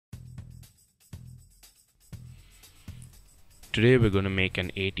Today we're going to make an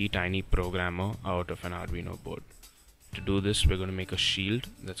ATtiny Programmer out of an Arduino board. To do this, we're going to make a shield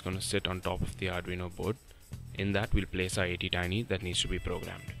that's going to sit on top of the Arduino board. In that, we'll place our ATtiny that needs to be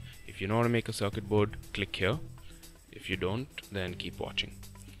programmed. If you know how to make a circuit board, click here. If you don't, then keep watching.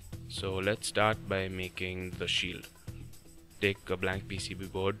 So let's start by making the shield. Take a blank PCB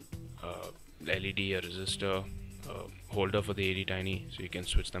board, LED, a resistor, a holder for the ATtiny so you can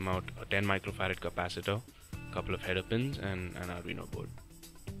switch them out, a 10 microfarad capacitor, a couple of header pins, and an Arduino board.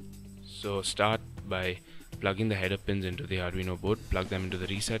 So start by plugging the header pins into the Arduino board. Plug them into the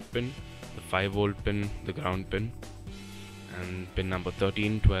reset pin, the 5V pin, the ground pin, and pin number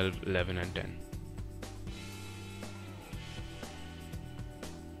 13, 12, 11 and 10.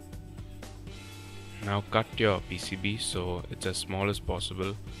 Now cut your PCB so it's as small as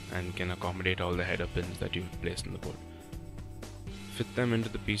possible and can accommodate all the header pins that you've placed in the board. Fit them into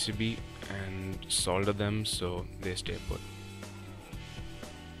the PCB and solder them so they stay put.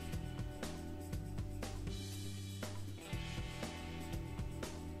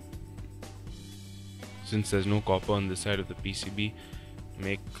 Since there's no copper on this side of the PCB,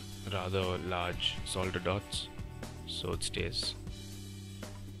 make rather large solder dots so it stays.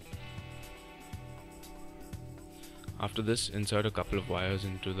 After this, insert a couple of wires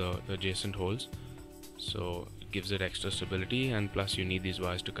into the adjacent holes so it gives it extra stability, and plus you need these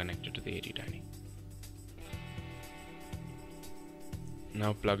wires to connect it to the ATtiny.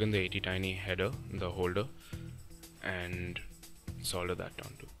 Now plug in the ATtiny header, the holder, and solder that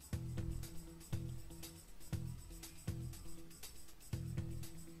down too.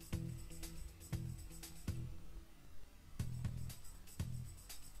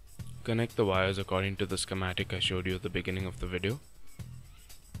 Connect the wires according to the schematic I showed you at the beginning of the video.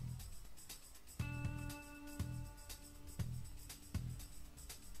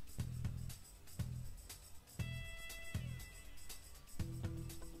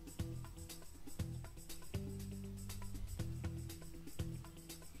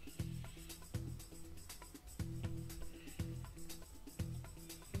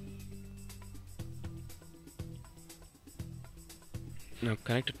 Now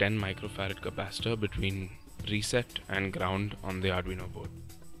connect a 10 microfarad capacitor between reset and ground on the Arduino board.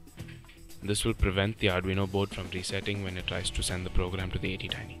 This will prevent the Arduino board from resetting when it tries to send the program to the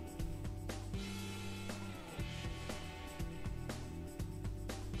ATtiny.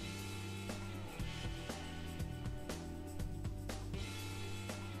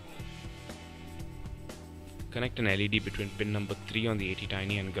 Connect an LED between pin number 3 on the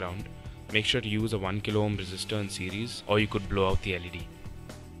ATtiny and ground. Make sure to use a 1 kilo ohm resistor in series, or you could blow out the LED.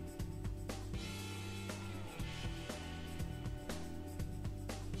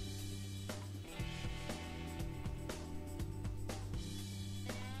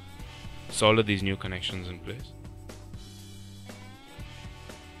 Solder these new connections in place.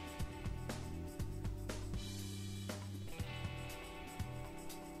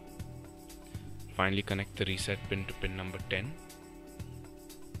 Finally, connect the reset pin to pin number 10.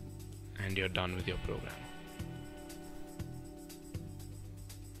 And you're done with your program.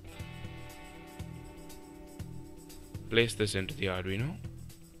 Place this into the Arduino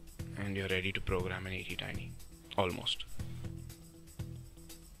and you're ready to program an ATtiny. Almost.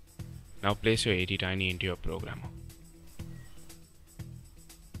 Now place your ATtiny into your programmer.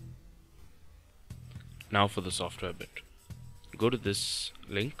 Now for the software bit. Go to this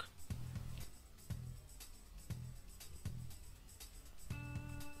link.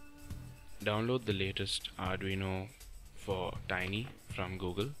 Download the latest Arduino for Tiny from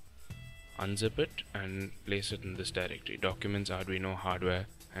Google, unzip it and place it in this directory: Documents, Arduino, Hardware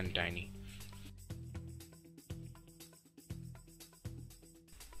and Tiny.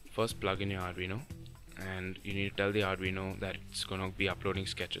 First plug in your Arduino, and you need to tell the Arduino that it's going to be uploading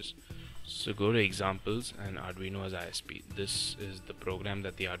sketches. So go to Examples and Arduino as ISP. This is the program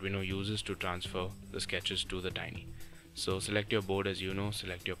that the Arduino uses to transfer the sketches to the Tiny. So select your board as you know,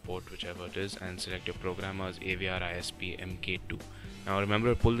 select your port whichever it is, and select your programmer as AVR ISP MK2. Now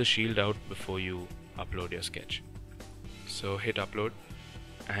remember to pull the shield out before you upload your sketch. So hit upload,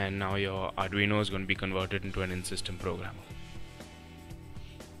 and now your Arduino is going to be converted into an in-system programmer.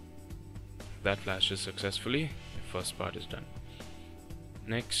 That flashes successfully. The first part is done.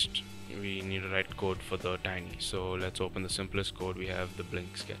 Next we need to write code for the Tiny. So let's open the simplest code. We have the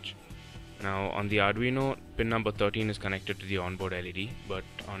blink sketch. Now on the Arduino, pin number 13 is connected to the onboard LED, but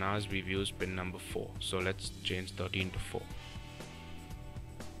on ours we've used pin number 4. So let's change 13 to 4.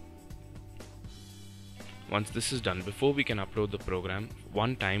 Once this is done, before we can upload the program,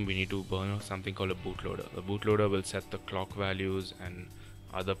 one time we need to burn something called a bootloader. The bootloader will set the clock values and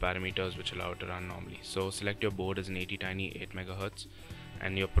other parameters which allow it to run normally. So select your board as an ATtiny 8 MHz,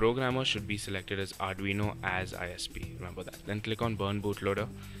 and your programmer should be selected as Arduino as ISP. Remember that. Then click on Burn Bootloader,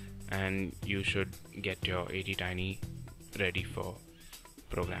 and you should get your ATtiny ready for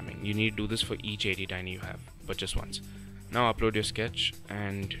programming. You need to do this for each ATtiny you have, but just once. Now upload your sketch,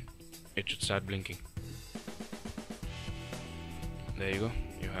 and it should start blinking. There you go.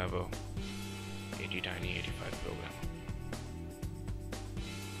 You have a ATtiny 85 program.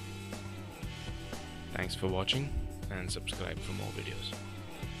 Thanks for watching, and subscribe for more videos.